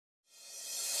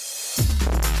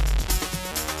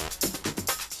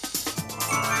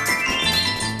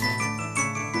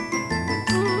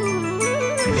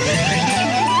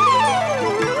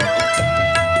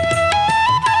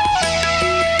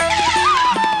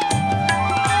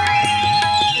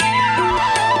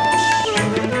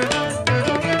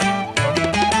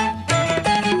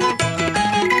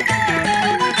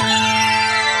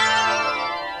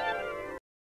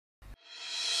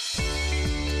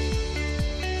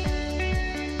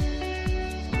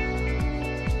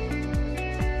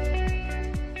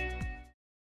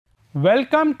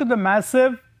Welcome to the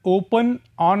massive open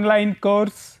online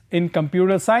course in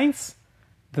computer science.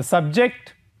 The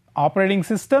subject operating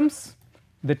systems,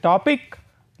 the topic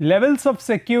levels of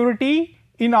security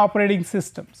in operating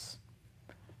systems.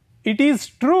 It is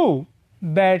true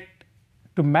that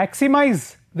to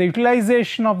maximize the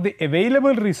utilization of the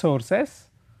available resources,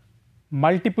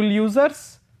 multiple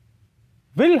users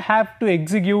will have to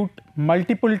execute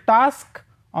multiple tasks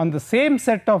on the same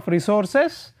set of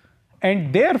resources,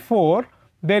 and therefore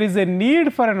there is a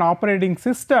need for an operating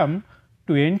system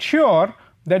to ensure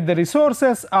that the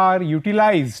resources are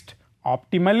utilized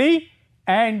optimally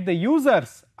and the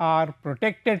users are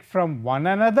protected from one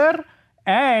another,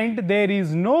 and there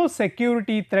is no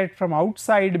security threat from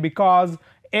outside because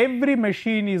every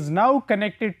machine is now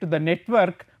connected to the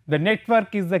network. The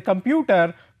network is the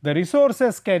computer. The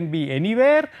resources can be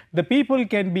anywhere, the people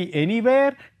can be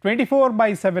anywhere,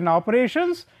 24/7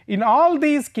 operations. In all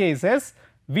these cases,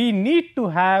 we need to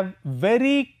have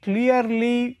very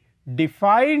clearly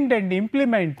defined and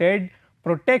implemented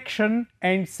protection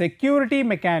and security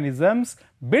mechanisms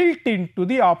built into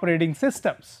the operating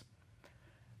systems.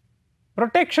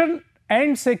 Protection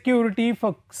and security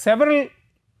for several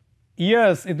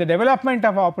years in the development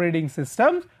of operating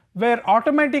systems were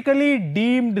automatically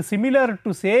deemed similar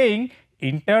to saying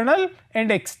internal and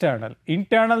external,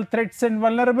 internal threats and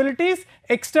vulnerabilities,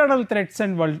 external threats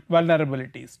and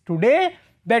vulnerabilities. Today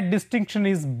that distinction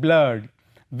is blurred.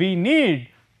 We need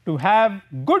to have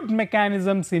good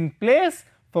mechanisms in place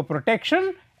for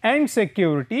protection and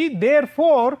security.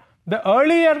 Therefore, the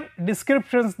earlier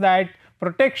descriptions that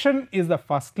protection is the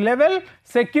first level,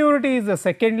 security is the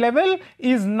second level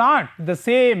is not the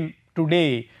same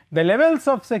today. The levels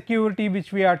of security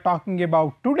which we are talking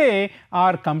about today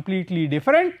are completely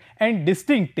different and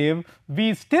distinctive.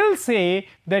 We still say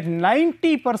that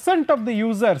 90% of the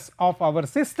users of our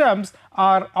systems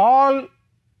are all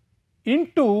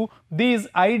into these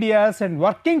ideas and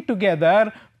working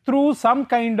together through some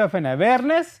kind of an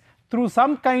awareness, through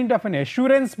some kind of an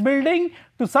assurance building,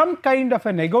 to some kind of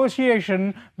a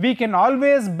negotiation. We can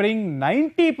always bring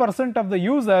 90% of the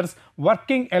users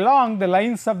working along the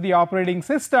lines of the operating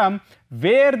system,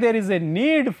 where there is a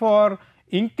need for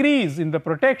increase in the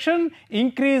protection,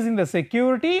 increase in the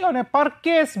security on a per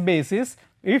case basis.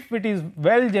 If it is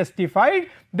well justified,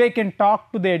 they can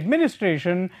talk to the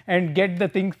administration and get the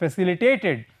thing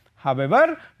facilitated.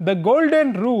 However, the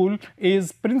golden rule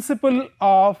is principle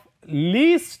of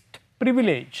least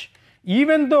privilege.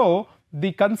 Even though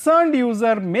the concerned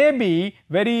user may be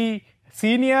very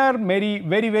senior,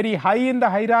 very high in the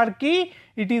hierarchy,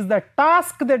 it is the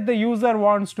task that the user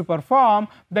wants to perform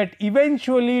that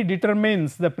eventually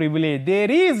determines the privilege.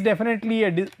 There is definitely a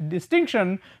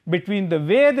distinction between the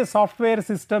way the software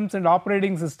systems and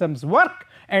operating systems work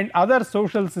and other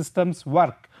social systems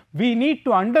work. We need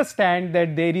to understand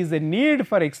that there is a need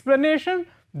for explanation,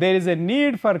 there is a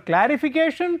need for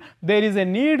clarification, there is a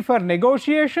need for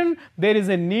negotiation, there is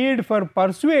a need for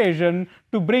persuasion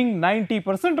to bring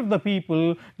 90% of the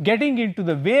people getting into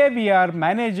the way we are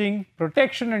managing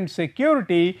protection and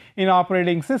security in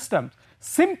operating systems.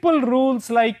 Simple rules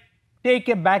like take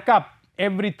a backup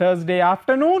every Thursday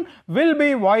afternoon will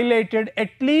be violated at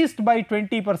least by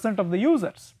 20% of the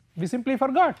users. We simply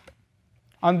forgot.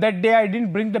 On that day I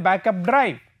didn't bring the backup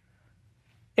drive.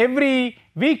 Every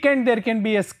weekend there can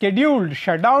be a scheduled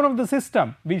shutdown of the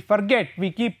system. We forget,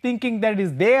 we keep thinking that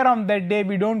is there on that day,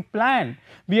 we don't plan.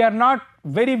 We are not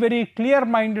very clear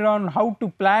minded on how to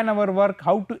plan our work,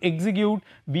 how to execute.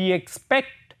 We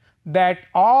expect that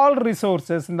all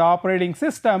resources in the operating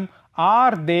system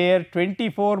are there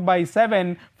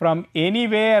 24/7 from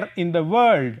anywhere in the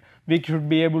world. We should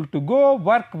be able to go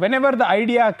work whenever the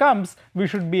idea comes, we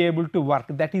should be able to work.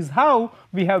 That is how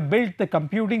we have built the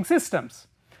computing systems.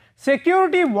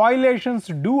 Security violations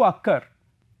do occur.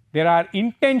 There are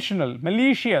intentional,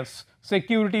 malicious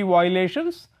security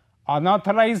violations,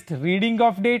 unauthorized reading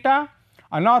of data,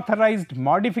 unauthorized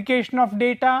modification of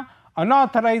data,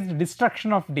 unauthorized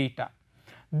destruction of data.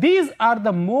 These are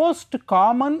the most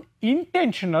common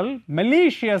intentional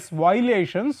malicious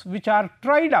violations which are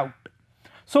tried out.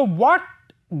 So what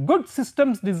good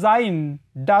systems design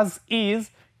does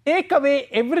is take away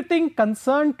everything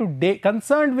concerned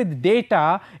with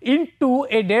data into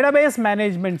a database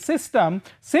management system,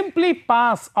 simply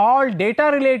pass all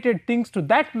data related things to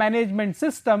that management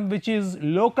system which is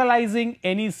localizing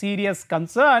any serious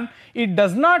concern. It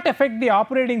does not affect the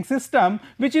operating system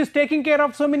which is taking care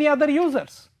of so many other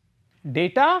users.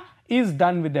 Data is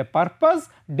done with a purpose,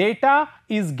 data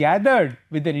is gathered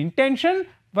with an intention,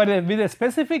 but with a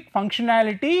specific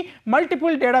functionality.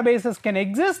 Multiple databases can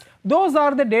exist, those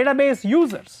are the database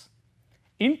users.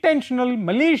 intentional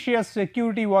malicious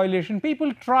security violation,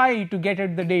 people try to get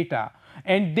at the data,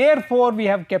 and therefore we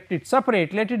have kept it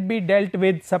separate. Let it be dealt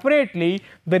with separately.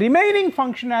 The remaining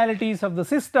functionalities of the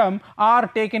system are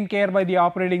taken care by the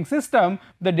operating system.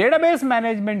 The database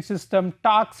management system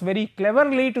talks very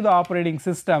cleverly to the operating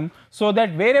system, so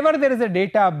that wherever there is a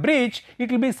data breach,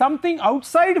 it will be something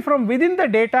outside from within the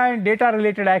data and data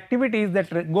related activities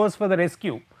that goes for the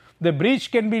rescue. The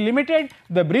breach can be limited,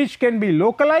 the breach can be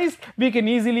localized, we can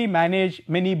easily manage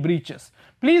many breaches.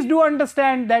 Please do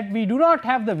understand that we do not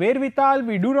have the wherewithal,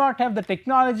 we do not have the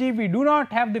technology, we do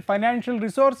not have the financial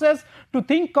resources to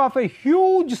think of a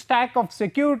huge stack of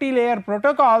security layer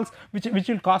protocols which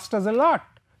will cost us a lot.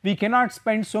 We cannot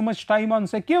spend so much time on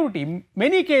security. In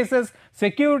many cases,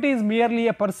 security is merely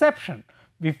a perception.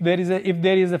 If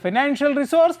there is a financial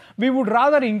resource, we would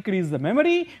rather increase the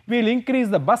memory, we will increase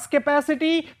the bus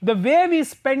capacity, the way we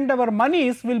spend our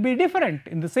monies will be different.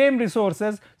 In the same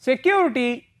resources,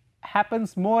 security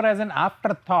happens more as an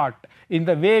afterthought in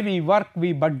the way we work,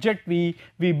 we budget, we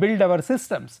build our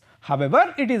systems.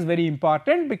 However, it is very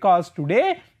important because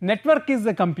today network is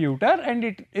the computer,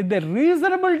 and the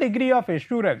reasonable degree of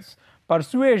assurance,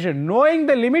 persuasion, knowing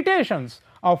the limitations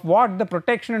of what the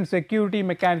protection and security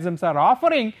mechanisms are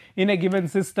offering in a given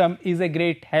system is a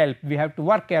great help. We have to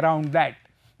work around that.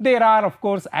 There are of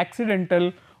course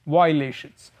accidental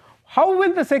violations. How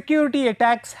will the security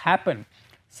attacks happen?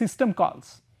 System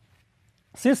calls.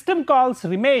 System calls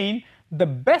remain the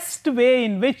best way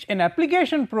in which an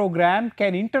application program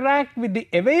can interact with the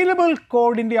available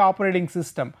code in the operating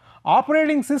system.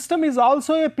 Operating system is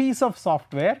also a piece of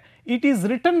software. It is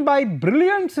written by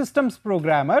brilliant systems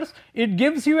programmers. It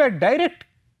gives you a direct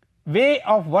way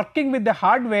of working with the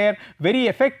hardware very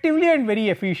effectively and very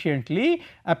efficiently.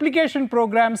 Application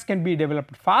programs can be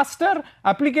developed faster,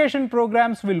 application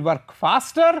programs will work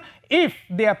faster if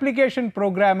the application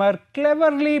programmer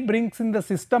cleverly brings in the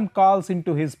system calls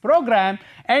into his program,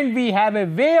 and we have a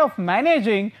way of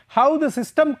managing how the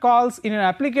system calls in an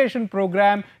application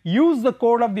program use the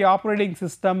code of the operating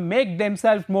system, make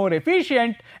themselves more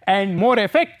efficient and more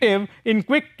effective in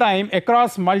quick time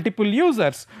across multiple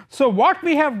users. So what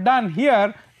we have done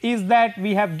here is that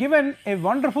we have given a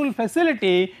wonderful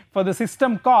facility for the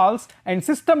system calls, and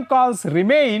system calls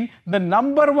remain the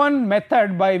number one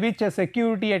method by which a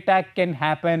security attack can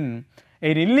happen.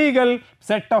 An illegal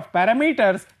set of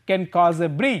parameters can cause a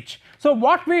breach. So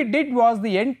what we did was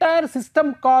the entire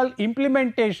system call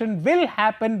implementation will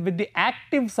happen with the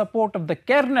active support of the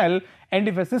kernel, and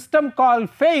if a system call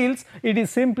fails, it is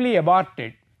simply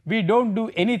aborted. We do not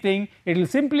do anything, it will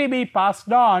simply be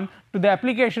passed on to the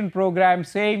application program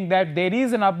saying that there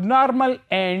is an abnormal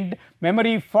end,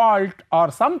 memory fault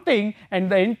or something,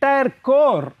 and the entire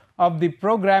core of the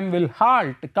program will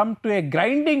halt, come to a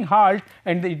grinding halt,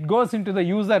 and it goes into the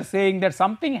user saying that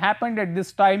something happened at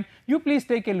this time, you please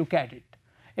take a look at it.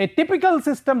 A typical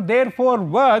system therefore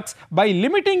works by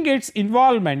limiting its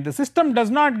involvement. The system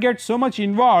does not get so much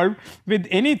involved with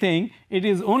anything, it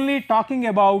is only talking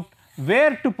about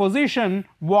where to position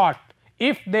what.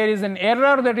 If there is an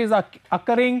error that is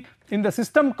occurring in the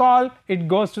system call, it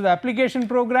goes to the application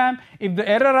program. If the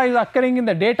error is occurring in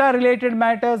the data related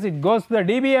matters, it goes to the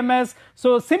DBMS.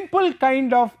 So simple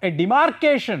kind of a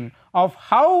demarcation of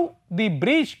how the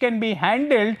breach can be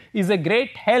handled is a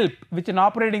great help which an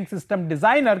operating system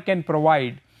designer can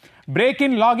provide.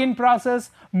 Break-in login process,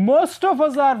 most of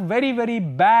us are very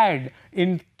bad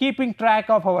in keeping track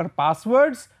of our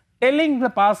passwords, telling the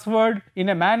password in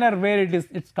a manner where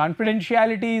its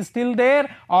confidentiality is still there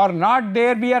or not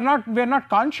there. We are not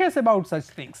conscious about such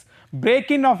things.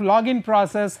 Break-in of login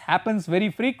process happens very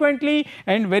frequently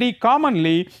and very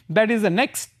commonly. That is the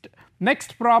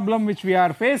next problem which we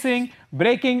are facing,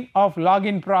 breaking of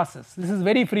login process. This is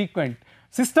very frequent.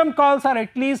 System calls are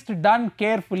at least done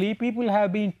carefully. People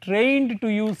have been trained to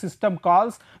use system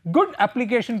calls. Good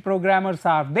application programmers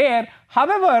are there.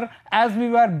 However,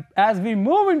 as we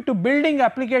move into building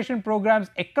application programs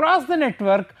across the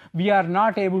network, we are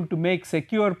not able to make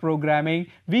secure programming.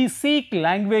 We seek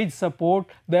language support.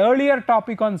 The earlier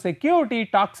topic on security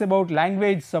talks about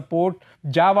language support.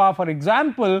 Java, for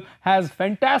example, has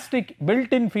fantastic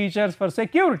built-in features for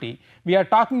security. We are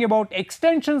talking about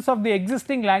extensions of the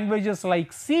existing languages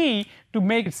like C to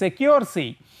make secure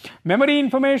C. Memory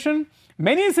information.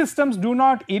 Many systems do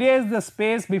not erase the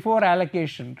space before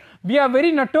allocation. We are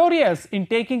very notorious in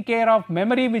taking care of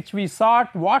memory which we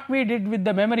sought, what we did with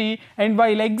the memory, and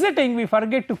while exiting we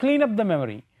forget to clean up the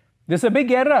memory. This is a big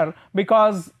error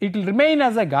because it will remain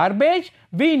as a garbage.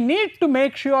 We need to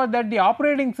make sure that the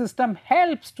operating system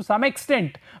helps to some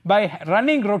extent by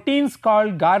running routines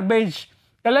called garbage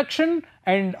collection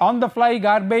and on the fly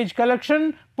garbage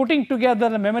collection, putting together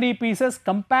the memory pieces,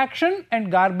 compaction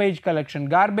and garbage collection.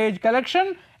 Garbage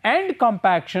collection and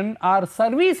compaction are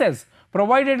services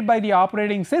provided by the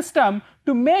operating system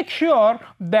to make sure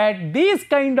that these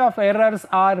kind of errors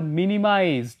are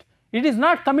minimized. It is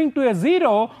not coming to a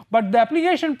zero, but the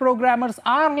application programmers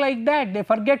are like that. They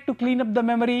forget to clean up the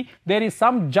memory. There is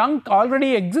some junk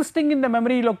already existing in the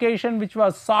memory location which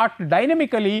was sought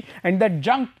dynamically, and that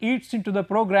junk eats into the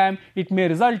program. It may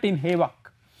result in havoc.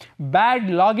 Bad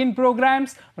login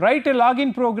programs, write a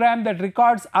login program that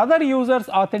records other users'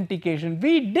 authentication.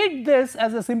 We did this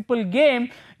as a simple game.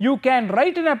 You can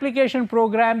write an application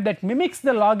program that mimics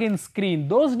the login screen.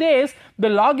 Those days the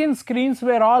login screens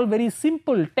were all very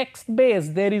simple, text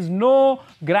based. There is no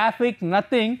graphic,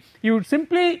 nothing. You would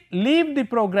simply leave the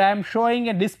program showing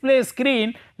a display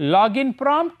screen, login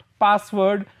prompt,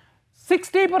 password.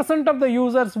 60% of the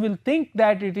users will think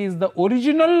that it is the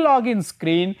original login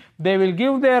screen. They will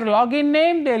give their login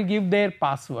name, they will give their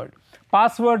password.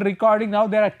 Password recording, now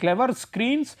there are clever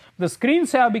screens. The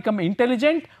screens have become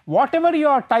intelligent. Whatever you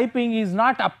are typing is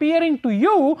not appearing to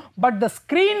you, but the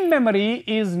screen memory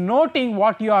is noting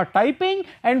what you are typing,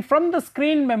 and from the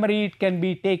screen memory it can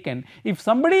be taken. If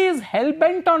somebody is hell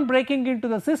bent on breaking into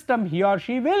the system, he or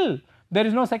she will. There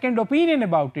is no second opinion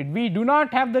about it. We do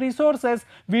not have the resources,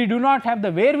 we do not have the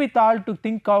wherewithal to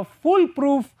think of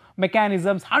foolproof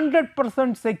mechanisms.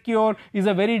 100% secure is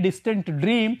a very distant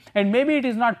dream, and maybe it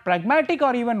is not pragmatic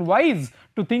or even wise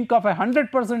to think of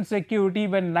 100% security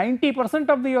when 90%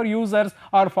 of your users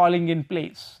are falling in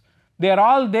place. They are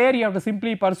all there, you have to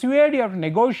simply persuade, you have to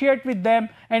negotiate with them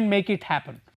and make it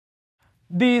happen.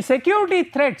 The security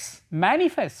threats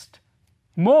manifest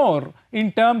more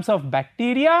in terms of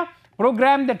bacteria.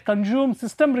 Program that consumes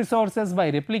system resources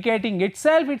by replicating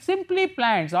itself, it simply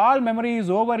plants, all memory is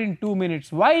over in 2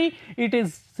 minutes. Why? It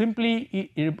is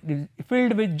simply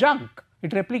filled with junk,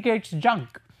 it replicates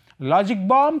junk. Logic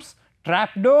bombs,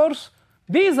 trapdoors,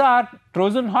 these are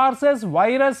Trojan horses,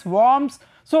 virus, worms.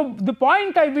 So the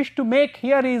point I wish to make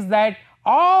here is that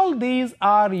all these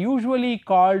are usually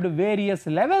called various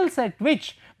levels at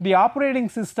which the operating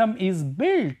system is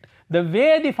built. The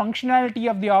way the functionality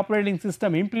of the operating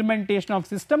system, implementation of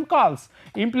system calls,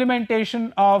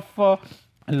 implementation of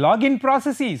login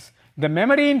processes, the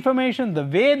memory information, the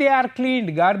way they are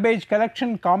cleaned, garbage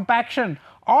collection, compaction,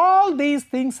 all these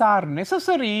things are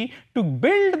necessary to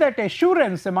build that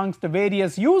assurance amongst the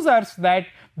various users that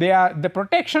the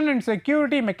protection and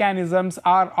security mechanisms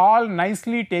are all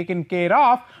nicely taken care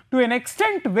of, to an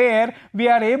extent where we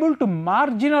are able to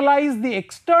marginalize the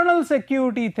external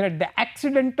security threat, the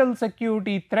accidental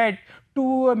security threat,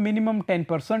 to a minimum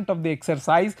 10% of the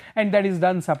exercise, and that is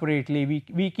done separately.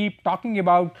 We keep talking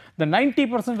about the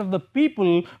 90% of the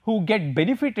people who get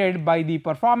benefited by the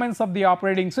performance of the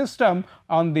operating system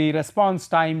on the response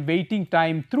time, waiting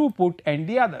time, throughput and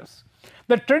the others.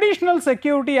 The traditional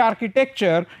security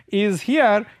architecture is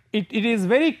here. It is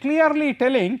very clearly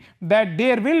telling that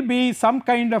there will be some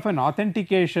kind of an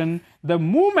authentication the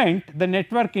moment the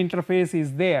network interface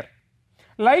is there.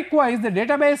 Likewise, the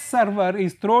database server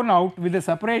is thrown out with a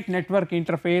separate network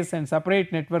interface and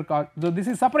separate network, so this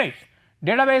is separate.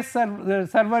 Database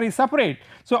server is separate.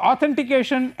 So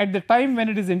authentication at the time when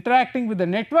it is interacting with the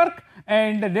network,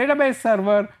 and the database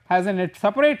server has a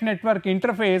separate network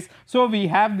interface. So we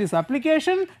have this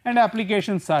application and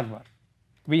application server.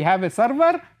 We have a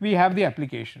server, we have the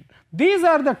application. These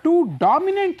are the two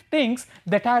dominant things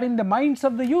that are in the minds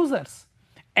of the users.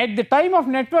 At the time of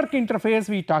network interface,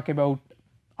 we talk about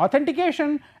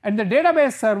authentication, and the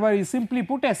database server is simply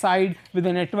put aside with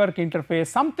the network interface.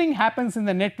 Something happens in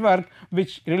the network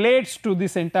which relates to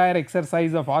this entire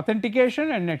exercise of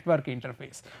authentication and network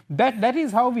interface. That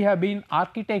is how we have been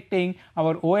architecting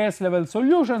our OS level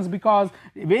solutions, because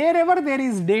wherever there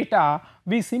is data,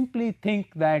 we simply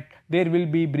think that there will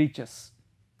be breaches,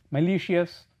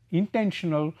 malicious,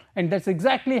 intentional, and that is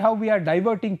exactly how we are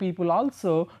diverting people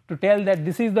also to tell that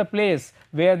this is the place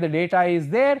where the data is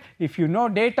there. If you know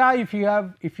data, if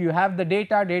you have the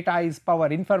data, data is power,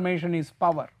 information is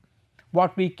power.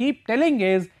 What we keep telling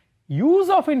is use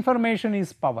of information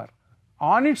is power.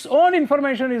 On its own,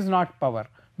 information is not power.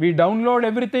 We download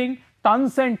everything,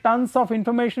 tons and tons of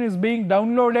information is being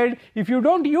downloaded. If you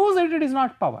do not use it, it is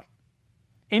not power.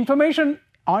 Information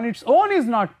on its own is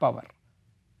not power.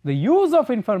 The use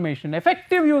of information,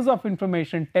 effective use of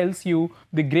information, tells you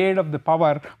the grade of the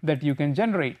power that you can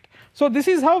generate. So this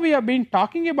is how we have been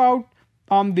talking about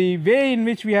the way in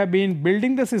which we have been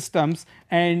building the systems,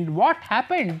 and what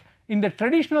happened in the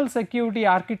traditional security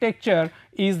architecture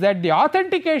is that the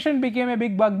authentication became a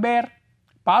big bugbear.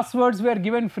 Passwords were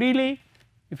given freely,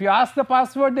 If you ask the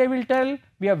password, they will tell.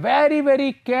 We are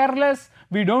very careless.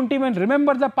 We don't even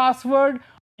remember the password.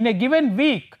 In a given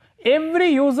week, every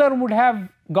user would have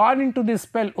gone into this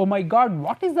spell, oh my god,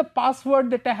 what is the password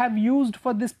that I have used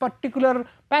for this particular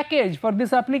package, for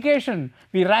this application?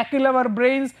 We rackle our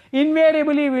brains,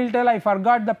 invariably we will tell, I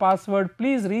forgot the password,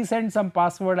 please resend some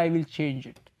password, I will change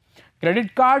it.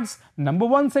 Credit cards, number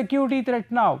one security threat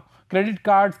now. Credit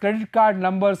cards, credit card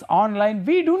numbers online,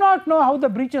 we do not know how the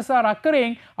breaches are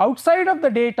occurring. Outside of the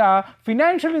data,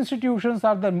 financial institutions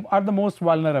are the most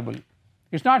vulnerable.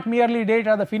 It's not merely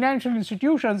data, the financial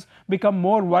institutions become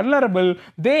more vulnerable,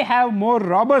 they have more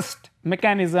robust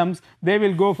mechanisms, they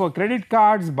will go for credit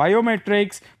cards,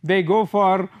 biometrics, they go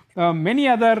for many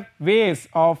other ways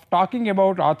of talking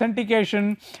about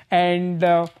authentication and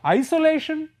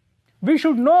isolation. We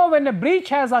should know when a breach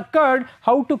has occurred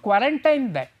how to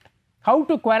quarantine that. How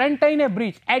to quarantine a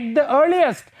breach. At the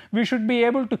earliest, we should be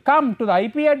able to come to the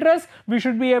IP address, we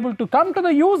should be able to come to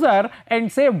the user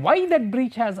and say why that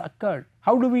breach has occurred.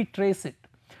 How do we trace it?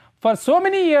 For so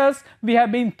many years, we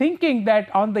have been thinking that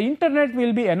on the internet we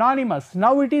will be anonymous.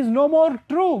 Now it is no more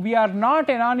true. We are not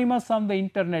anonymous on the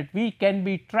internet. We can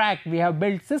be tracked. We have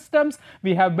built systems,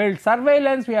 we have built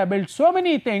surveillance, we have built so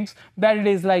many things that it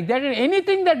is like that. And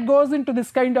anything that goes into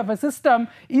this kind of a system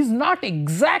is not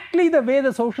exactly the way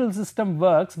the social system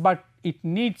works, but it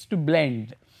needs to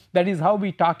blend. That is how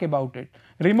we talk about it.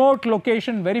 Remote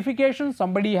location verification,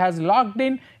 somebody has logged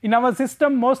in our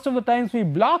system, most of the times we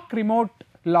block remote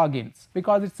logins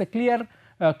because it's a clear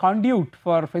conduit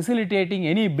for facilitating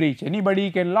any breach, anybody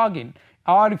can log in.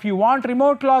 Or if you want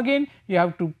remote login, you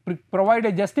have to provide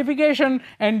a justification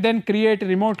and then create a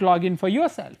remote login for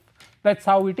yourself. That's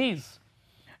how it is.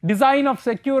 Design of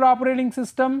secure operating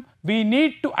system, we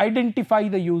need to identify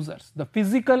the users, the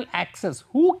physical access,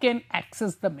 who can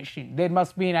access the machine. There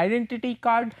must be an identity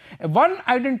card. One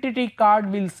identity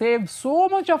card will save so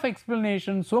much of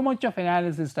explanation, so much of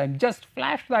analysis time. Just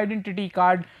flash the identity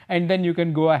card and then you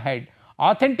can go ahead.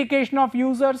 Authentication of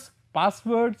users,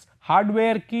 passwords,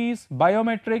 hardware keys,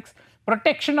 biometrics.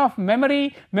 Protection of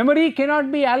memory, memory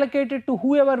cannot be allocated to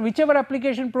whichever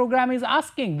application program is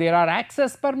asking. There are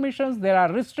access permissions, there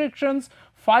are restrictions,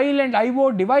 file and IO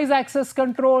device access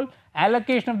control,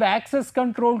 allocation of the access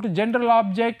control to general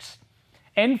objects,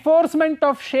 enforcement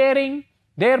of sharing,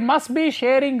 there must be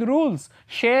sharing rules,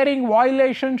 sharing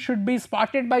violations should be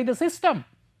spotted by the system.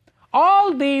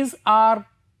 All these are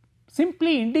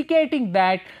simply indicating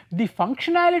that the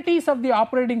functionalities of the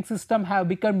operating system have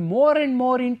become more and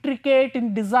more intricate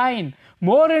in design,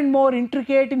 more and more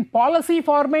intricate in policy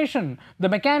formation. The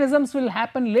mechanisms will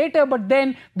happen later, but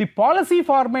then the policy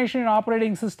formation in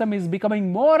operating system is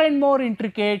becoming more and more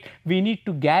intricate. We need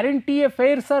to guarantee a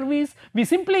fair service. We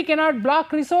simply cannot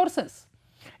block resources.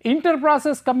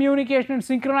 Inter-process communication and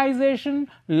synchronization,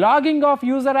 logging of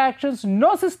user actions,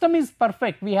 no system is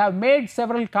perfect. We have made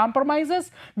several compromises,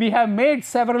 we have made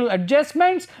several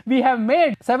adjustments, we have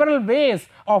made several ways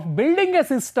of building a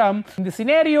system in the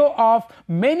scenario of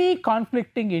many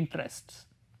conflicting interests.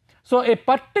 So, a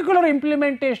particular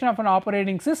implementation of an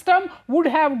operating system would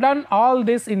have done all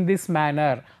this in this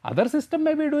manner. Other system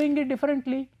may be doing it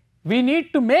differently. We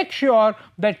need to make sure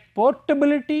that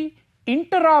portability,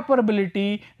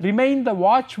 interoperability remain the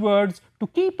watchwords to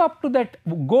keep up to that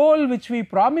goal which we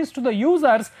promise to the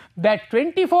users, that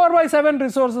 24/7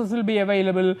 resources will be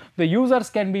available, the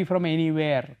users can be from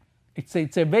anywhere. It's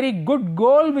a very good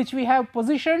goal which we have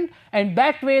positioned, and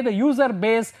that way the user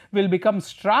base will become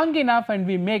strong enough and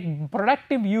we make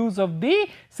productive use of the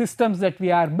systems that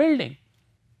we are building.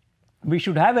 We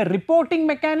should have a reporting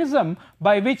mechanism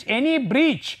by which any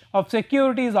breach of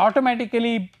security is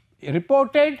automatically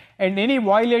reported and any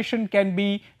violation can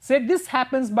be said. This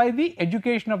happens by the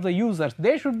education of the users.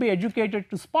 They should be educated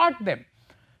to spot them.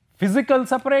 Physical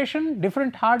separation,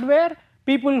 different hardware,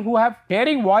 people who have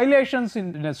tearing violations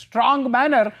in a strong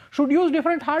manner should use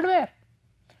different hardware.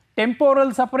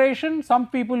 Temporal separation, some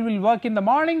people will work in the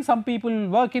morning, some people will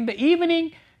work in the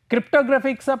evening.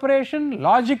 Cryptographic separation,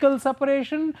 logical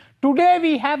separation. Today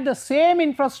we have the same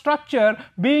infrastructure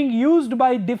being used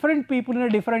by different people in a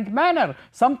different manner.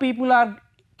 Some people are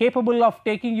capable of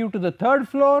taking you to the 3rd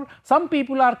floor, some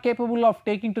people are capable of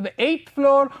taking to the 8th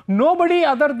floor, nobody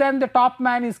other than the top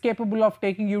man is capable of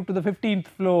taking you to the 15th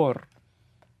floor.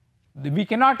 We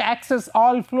cannot access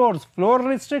all floors, floor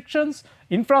restrictions,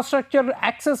 infrastructure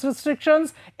access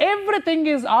restrictions, everything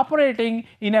is operating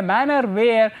in a manner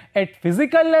where at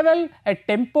physical level, at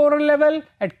temporal level,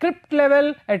 at crypt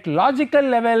level, at logical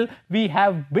level, we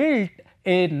have built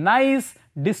a nice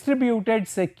distributed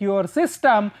secure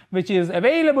system which is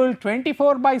available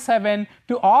 24/7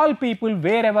 to all people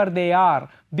wherever they are.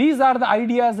 These are the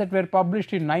ideas that were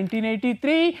published in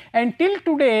 1983, and till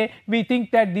today we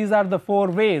think that these are the 4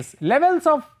 ways. Levels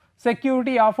of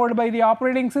security offered by the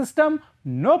operating system: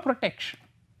 no protection.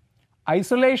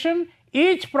 Isolation: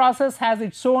 each process has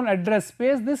its own address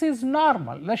space. This is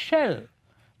normal, the shell.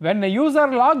 When the user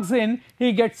logs in,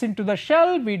 he gets into the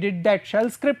shell. We did that shell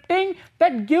scripting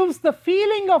that gives the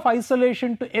feeling of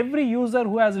isolation to every user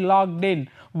who has logged in.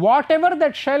 Whatever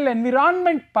that shell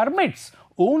environment permits,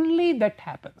 only that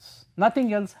happens,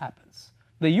 nothing else happens.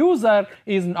 The user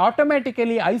is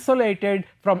automatically isolated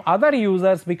from other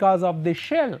users because of this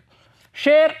shell.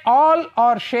 Share all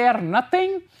or share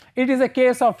nothing: it is a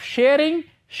case of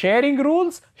sharing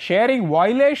rules, sharing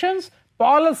violations.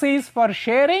 Policies for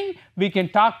sharing: we can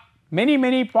talk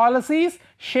many policies.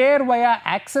 Share via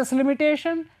access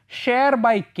limitation, share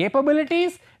by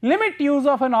capabilities, limit use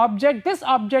of an object. This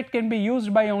object can be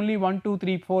used by only 1, 2,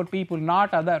 3, 4 people,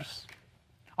 not others.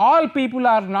 All people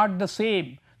are not the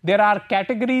same. There are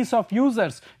categories of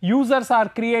users. Users are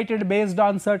created based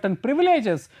on certain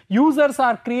privileges. Users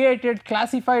are created,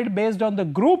 classified based on the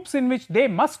groups in which they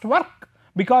must work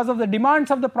because of the demands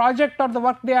of the project or the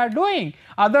work they are doing.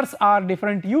 Others are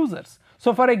different users.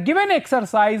 So, for a given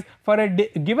exercise, for a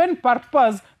given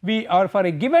purpose, or for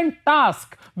a given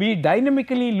task, we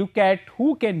dynamically look at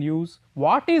who can use,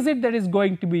 what is it that is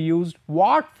going to be used,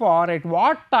 what for, at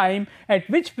what time, at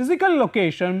which physical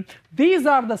location. These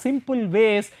are the simple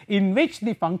ways in which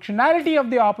the functionality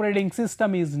of the operating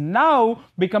system is now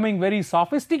becoming very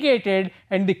sophisticated,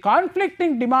 and the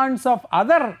conflicting demands of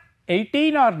other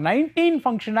 18 or 19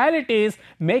 functionalities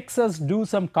makes us do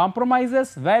some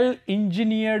compromises, well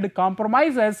engineered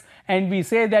compromises, and we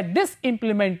say that this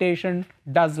implementation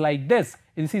does like this.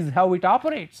 This is how it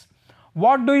operates.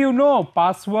 What do you know?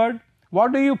 Password.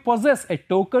 What do you possess? A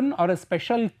token or a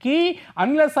special key.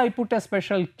 Unless I put a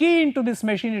special key into this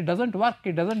machine, it doesn't work,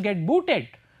 it doesn't get booted.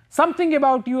 Something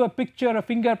about you, a picture, a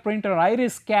fingerprint, or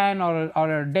iris scan, or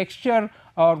a texture,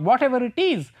 or whatever it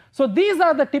is. So, these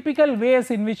are the typical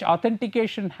ways in which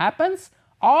authentication happens.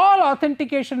 All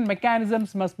authentication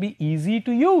mechanisms must be easy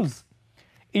to use,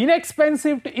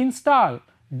 inexpensive to install,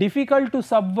 difficult to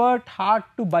subvert, hard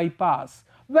to bypass.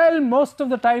 Well, most of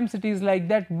the times it is like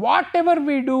that. Whatever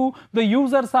we do, the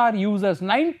users are users.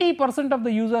 90% of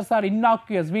the users are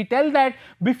innocuous. We tell that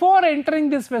before entering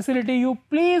this facility, you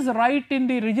please write in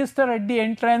the register at the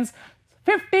entrance.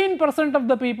 15% of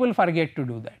the people forget to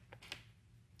do that.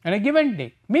 On a given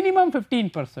day, minimum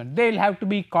 15%, they will have to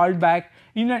be called back.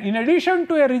 In addition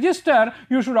to a register,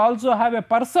 you should also have a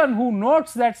person who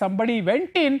notes that somebody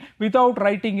went in without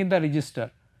writing in the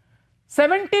register.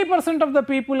 70% of the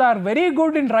people are very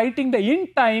good in writing the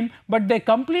in time, but they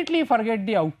completely forget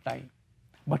the out time.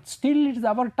 But still it is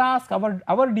our task,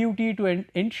 our duty to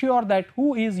ensure that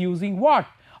who is using what.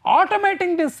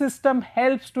 Automating this system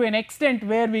helps to an extent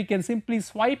where we can simply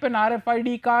swipe an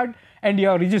RFID card and you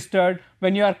are registered.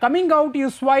 When you are coming out, you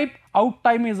swipe, out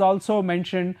time is also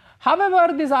mentioned.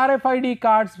 However, these RFID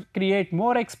cards create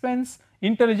more expense.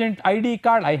 Intelligent ID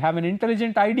card, I have an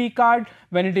intelligent ID card.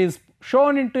 When it is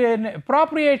shown into an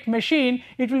appropriate machine,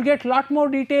 it will get lot more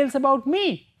details about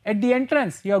me. At the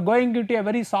entrance, you are going into a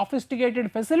very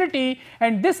sophisticated facility,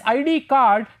 and this ID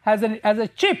card has a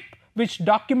chip which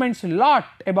documents a lot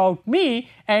about me,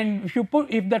 and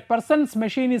if that person's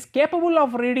machine is capable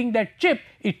of reading that chip,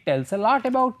 it tells a lot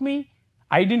about me.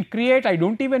 I didn't create, I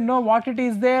don't even know what it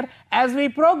is there. As we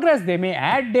progress, they may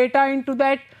add data into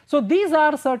that. So, these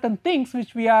are certain things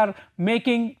which we are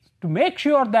making to make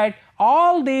sure that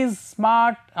all these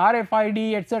smart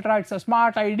RFID, etc., it's a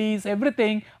smart IDs,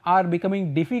 everything are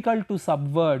becoming difficult to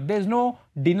subvert. There is no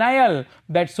denial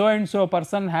that so and so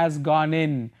person has gone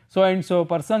in, so and so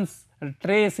person's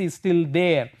trace is still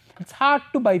there. It's hard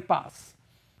to bypass.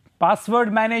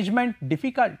 Password management,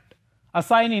 difficult.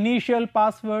 Assign initial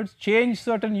passwords, change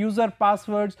certain user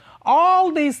passwords.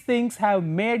 All these things have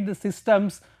made the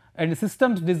systems and the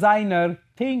systems designer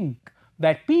think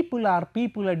that people are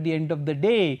people at the end of the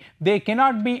day. They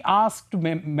cannot be asked to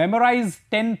memorize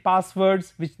 10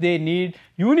 passwords which they need.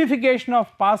 Unification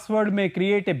of password may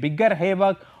create a bigger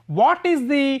havoc. What is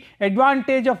the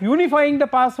advantage of unifying the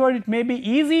password? It may be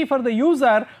easy for the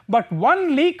user, but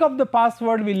one leak of the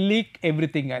password will leak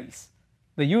everything else.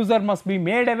 The user must be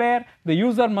made aware, the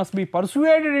user must be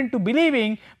persuaded into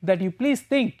believing that you please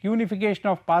think unification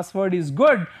of password is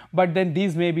good, but then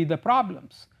these may be the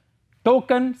problems.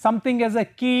 Token, something as a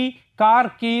key,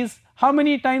 car keys. How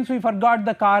many times we forgot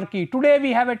the car key? Today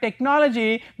we have a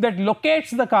technology that locates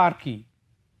the car key.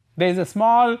 There is a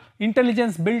small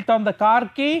intelligence built on the car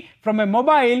key. From a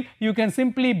mobile, you can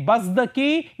simply buzz the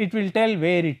key, it will tell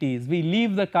where it is. We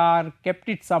leave the car, kept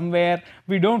it somewhere,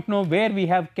 we do not know where we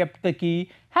have kept the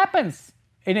key. Happens.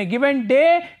 In a given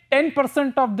day,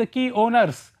 10% of the key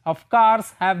owners of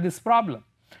cars have this problem.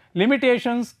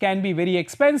 Limitations can be very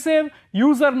expensive,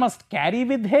 user must carry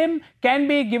with him, can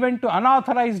be given to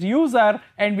unauthorized user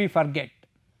and we forget.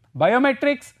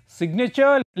 Biometrics,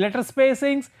 signature, letter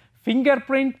spacings,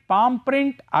 fingerprint, palm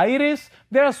print, iris,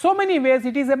 there are so many ways.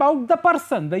 It is about the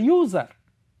person, the user.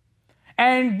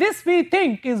 And this we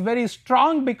think is very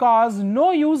strong because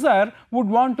no user would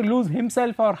want to lose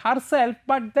himself or herself,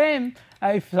 but then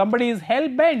if somebody is hell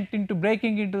bent into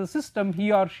breaking into the system,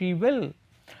 he or she will.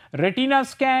 Retina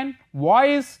scan,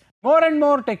 voice, more and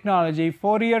more technology,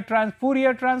 Fourier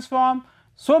transform,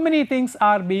 so many things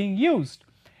are being used.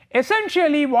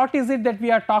 Essentially, what is it that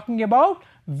we are talking about?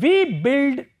 We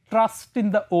build trust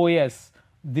in the OS.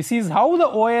 This is how the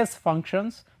OS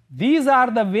functions. These are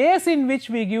the ways in which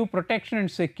we give protection and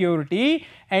security,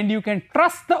 and you can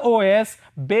trust the OS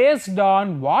based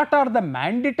on what are the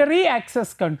mandatory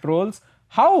access controls,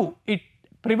 how it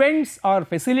prevents or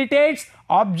facilitates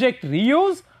object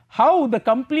reuse, how the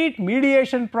complete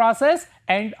mediation process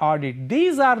and audit.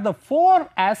 These are the 4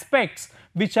 aspects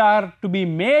which are to be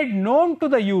made known to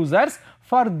the users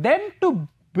for them to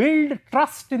build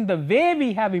trust in the way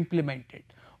we have implemented.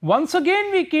 Once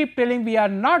again, we keep telling we are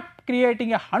not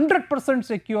creating a 100%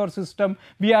 secure system,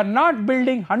 we are not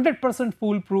building 100%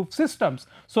 foolproof systems.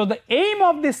 So, the aim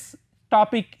of this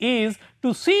topic is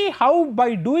to see how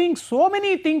by doing so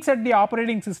many things at the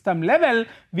operating system level,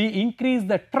 we increase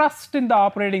the trust in the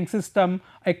operating system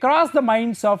across the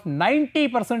minds of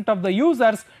 90% of the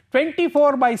users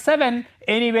 24/7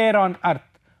 anywhere on earth.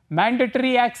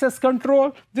 Mandatory access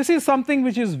control, this is something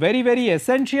which is very, very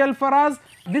essential for us.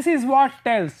 This is what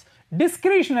tells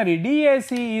discretionary,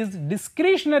 DAC is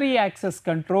discretionary access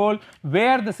control,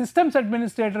 where the systems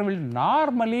administrator will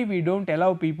normally we do not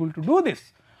allow people to do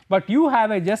this. But you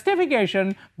have a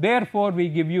justification, therefore we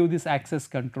give you this access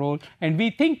control, and we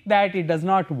think that it does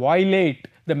not violate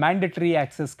the mandatory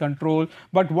access control.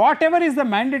 But whatever is the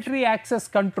mandatory access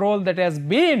control that has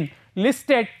been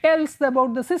listed tells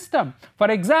about the system. For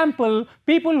example,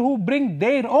 people who bring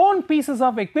their own pieces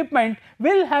of equipment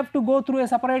will have to go through a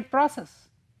separate process.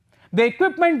 The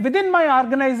equipment within my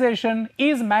organization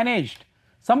is managed.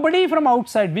 Somebody from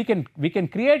outside, we can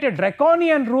create a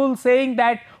draconian rule saying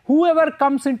that whoever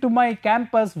comes into my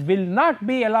campus will not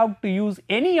be allowed to use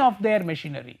any of their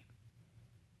machinery.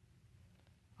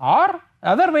 Or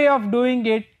other way of doing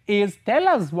it is, tell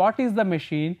us what is the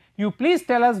machine, you please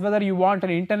tell us whether you want an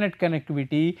internet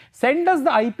connectivity, send us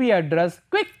the IP address,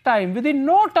 quick time, within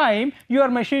no time your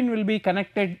machine will be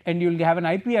connected and you will have an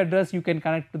IP address you can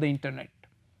connect to the internet.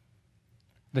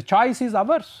 The choice is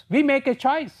ours, we make a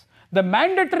choice. The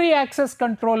mandatory access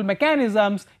control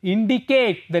mechanisms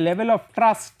indicate the level of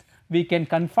trust we can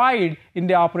confide in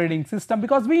the operating system,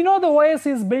 because we know the OS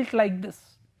is built like this.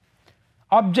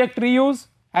 Object reuse,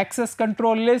 access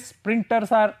control list,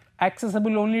 printers are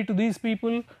accessible only to these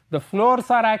people, the floors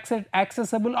are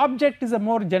accessible, object is a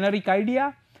more generic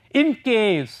idea. In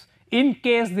case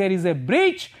there is a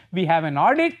breach, we have an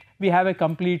audit, we have a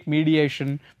complete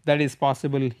mediation that is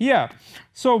possible here.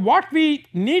 So, what we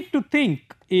need to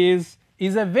think is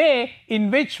a way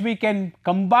in which we can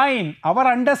combine our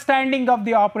understanding of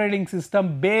the operating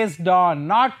system based on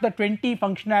not the 20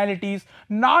 functionalities,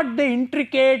 not the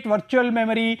intricate virtual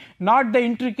memory, not the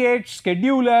intricate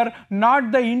scheduler,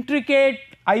 not the intricate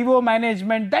IO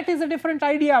management. That is a different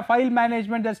idea. File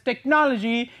management, that's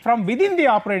technology from within the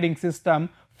operating system.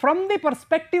 From the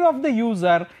perspective of the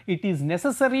user, it is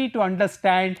necessary to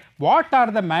understand what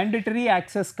are the mandatory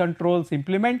access controls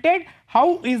implemented,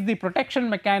 how is the protection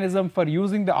mechanism for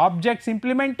using the objects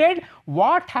implemented,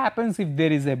 what happens if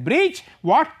there is a breach,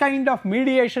 what kind of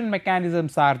mediation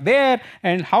mechanisms are there,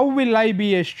 and how will I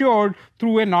be assured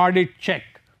through an audit check.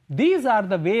 These are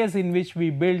the ways in which we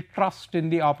build trust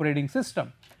in the operating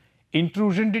system.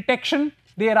 Intrusion detection.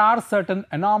 There are certain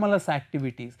anomalous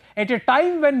activities. At a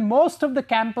time when most of the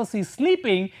campus is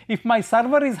sleeping, if my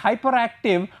server is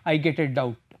hyperactive, I get a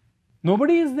doubt.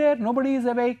 Nobody is there, nobody is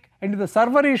awake, and if the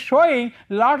server is showing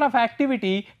lot of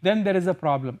activity, then there is a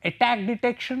problem. Attack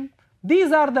detection.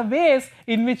 These are the ways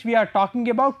in which we are talking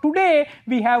about. Today,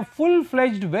 we have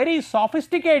full-fledged, very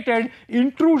sophisticated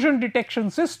intrusion detection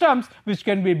systems which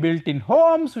can be built in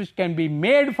homes, which can be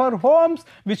made for homes,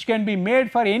 which can be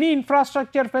made for any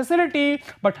infrastructure facility.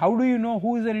 But how do you know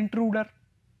who is an intruder?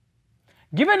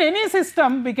 Given any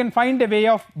system, we can find a way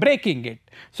of breaking it.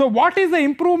 So, what is the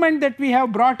improvement that we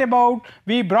have brought about?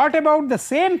 We brought about the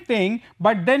same thing,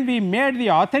 but then we made the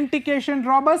authentication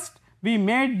robust, we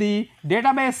made the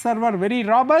database server very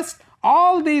robust.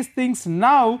 All these things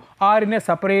now are in a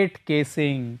separate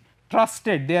casing,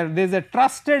 trusted. There is a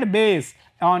trusted base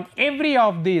on every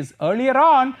of these. Earlier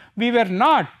on, we were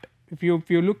not. If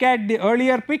you look at the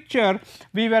earlier picture,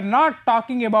 we were not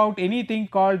talking about anything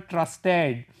called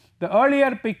trusted. The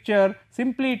earlier picture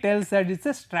simply tells that it is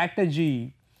a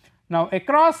strategy. Now,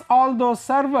 across all those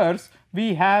servers,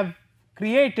 we have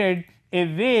created a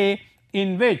way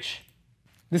in which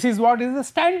this is what is the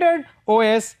standard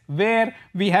OS, where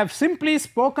we have simply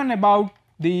spoken about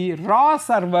the raw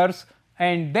servers,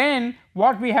 and then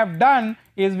what we have done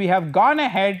is we have gone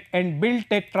ahead and built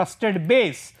a trusted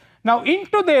base. Now,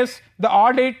 into this, the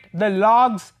audit, the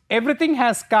logs, everything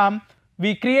has come.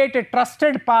 We create a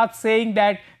trusted path saying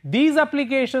that these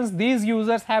applications, these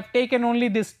users have taken only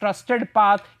this trusted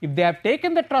path. If they have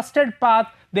taken the trusted path,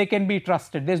 they can be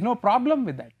trusted. There is no problem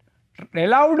with that.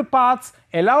 Allowed paths,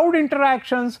 allowed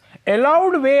interactions,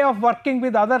 allowed way of working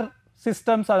with other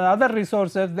systems or other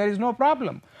resources, there is no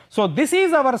problem. So, this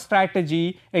is our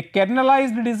strategy, a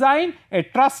kernelized design, a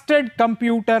trusted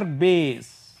computer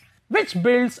base, which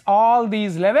builds all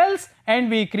these levels,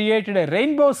 and we created a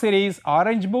rainbow series,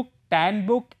 orange book, tan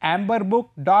book, amber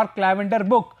book, dark lavender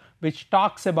book, which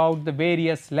talks about the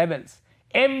various levels.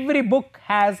 Every book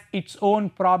has its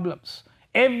own problems.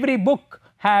 Every book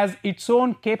has its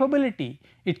own capability.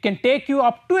 It can take you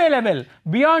up to a level.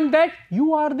 Beyond that,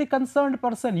 you are the concerned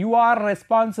person. You are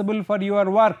responsible for your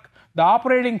work. The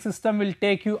operating system will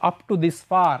take you up to this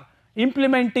far.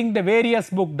 Implementing the various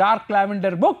book, dark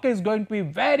lavender book is going to be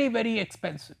very, very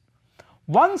expensive.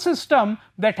 One system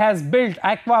that has built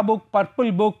aqua book,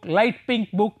 purple book, light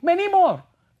pink book, many more.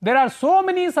 There are so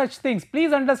many such things.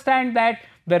 Please understand that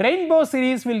the rainbow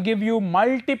series will give you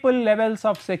multiple levels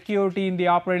of security in the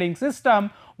operating system.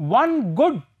 One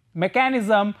good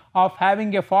mechanism of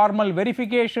having a formal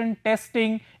verification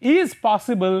testing is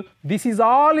possible. This is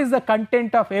all is the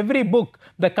content of every book.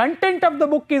 The content of the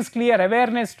book is clear: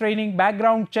 awareness training,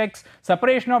 background checks,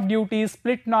 separation of duties,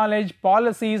 split knowledge,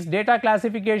 policies, data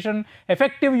classification,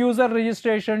 effective user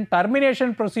registration,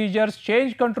 termination procedures,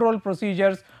 change control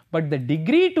procedures. But the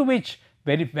degree to which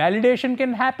validation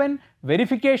can happen,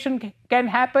 verification can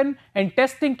happen, and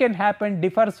testing can happen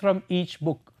differs from each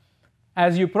book.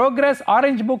 As you progress,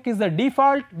 orange book is the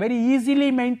default, very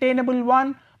easily maintainable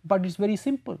one, but it is very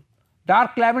simple.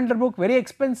 Dark lavender book, very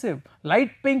expensive.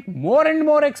 Light pink, more and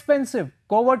more expensive.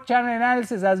 Covert channel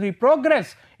analysis, as we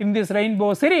progress in this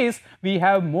rainbow series, we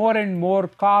have more and more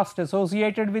cost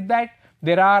associated with that.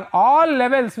 There are all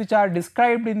levels which are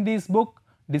described in this book: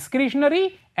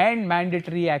 discretionary and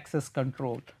mandatory access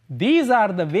control. These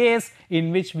are the ways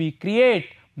in which we create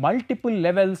multiple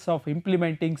levels of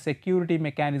implementing security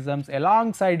mechanisms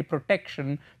alongside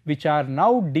protection, which are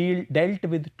now dealt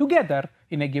with together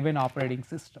in a given operating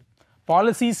system.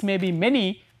 Policies may be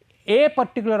many. A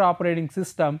particular operating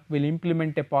system will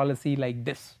implement a policy like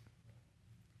this,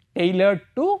 tailored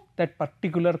to that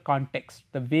particular context,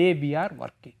 the way we are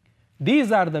working.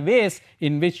 These are the ways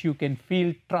in which you can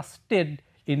feel trusted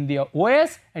in the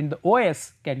OS, and the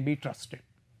OS can be trusted.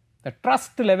 The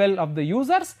trust level of the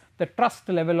users, the trust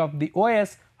level of the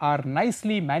OS are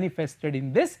nicely manifested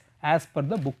in this as per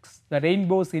the books. The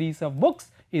rainbow series of books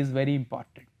is very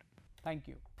important. Thank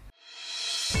you.